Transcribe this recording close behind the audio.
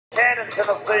Cannon,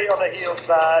 Tennessee on the heel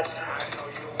side.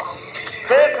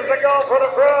 This is a goal for the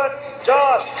front.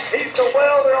 Josh, he's the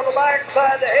welder on the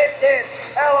backside, the head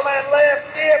catch. Alaman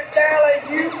left, dip, Dally,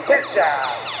 you pitch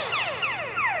out.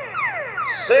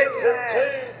 6 and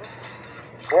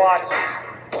 2. Watch.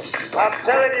 I'm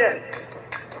telling you.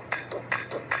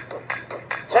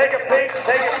 Take a peek,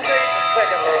 take a peek,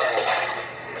 second look.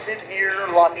 He's been here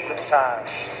lots of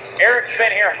times. Eric's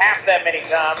been here half that many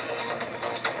times.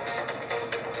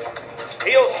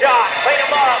 Heel shot, clean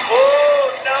him up. Oh,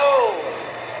 no.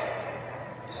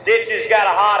 Stitch has got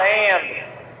a hot hand.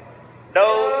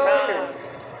 No time.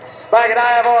 Back at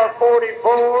IFR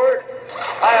 44,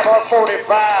 IFR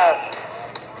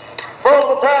 45.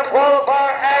 Multiple time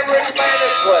qualifier, average man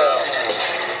as well.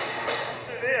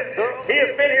 He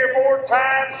has been here more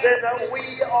times than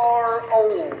we are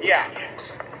old. Yeah.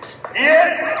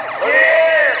 Yes!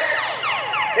 Yeah!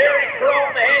 Terry Crow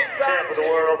on the head side. Champ of the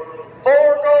world. 4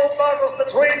 gold buckles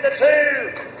between the two.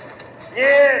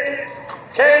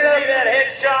 Yes. Did you see that head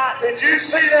shot? Did you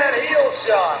see that heel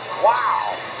shot?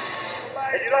 Wow.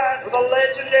 Backside for the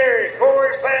legendary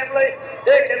Corey family,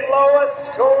 Dick and Lois,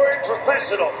 Corey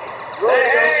professional.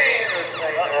 Hey.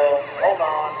 Uh-oh. Hold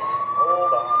on.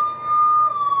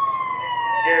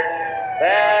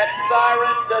 That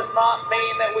siren does not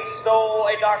mean that we stole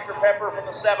a Dr. Pepper from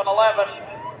the 7-Eleven.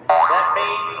 That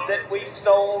means that we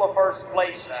stole a first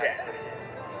place check.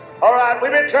 All right,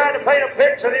 we've been trying to paint a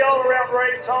picture of the all-around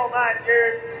race all night,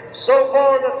 Garrett. So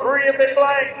far, the 3 have been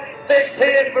blank. Big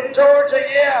Pin from Georgia,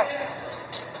 yeah.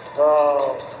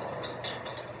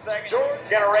 Second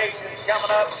generation's coming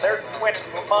up. They're winning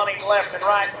money left and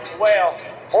right as well.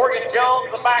 Morgan Jones,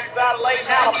 the backside of Lake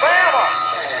Alabama.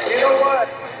 You know what?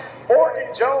 Morgan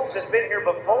Jones has been here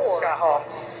before.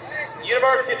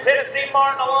 University of Tennessee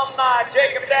Martin alumni,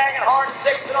 Jacob Dagenhart and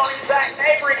Dixon on his back.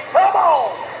 Avery, come on!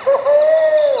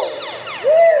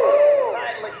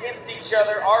 Title against each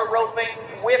other, are roping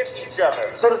with each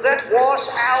other. So does that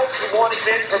wash out one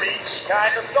event from each?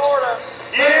 Kind of, sort of.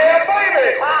 Yeah,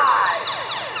 baby! Hi!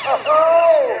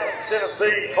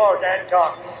 Tennessee, Clark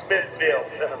Adcock, Smithville,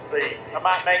 Tennessee. I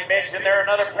might make mention they're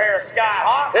another pair of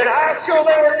Skyhawks. In high school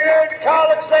they were good, in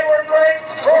college they were great,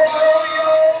 pro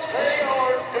rodeo, they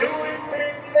are doing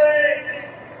big things.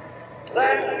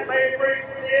 Zach Mabry,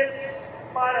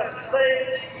 this might have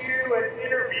saved you an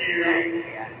interview.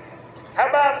 How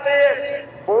about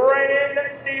this? Brand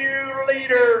new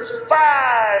leaders,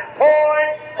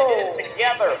 5.4.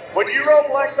 Together. When you rope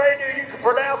like they do, you can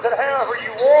pronounce it however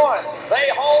you want. They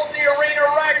hold the arena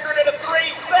record at a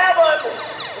 3-7.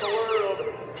 For the world.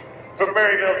 From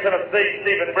Maryville, Tennessee,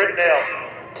 Stephen Britnell.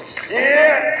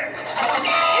 Yes!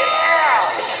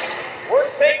 Yeah! We're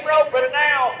team roping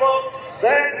now, folks.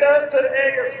 That Dustin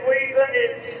Egger-Squeeza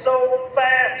is so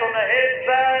fast on the head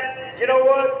side. You know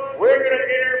what? We're going to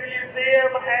interview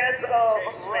them as of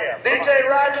DJ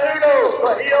Raimundo,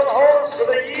 the heel horse of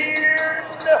the year.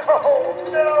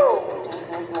 No.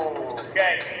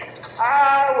 Okay.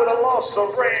 I would have lost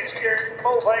the ranch, Garrett,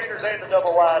 both anchors and the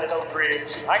double wide in Oak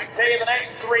Ridge. I can tell you the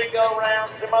next 3 go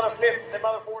rounds, them other 4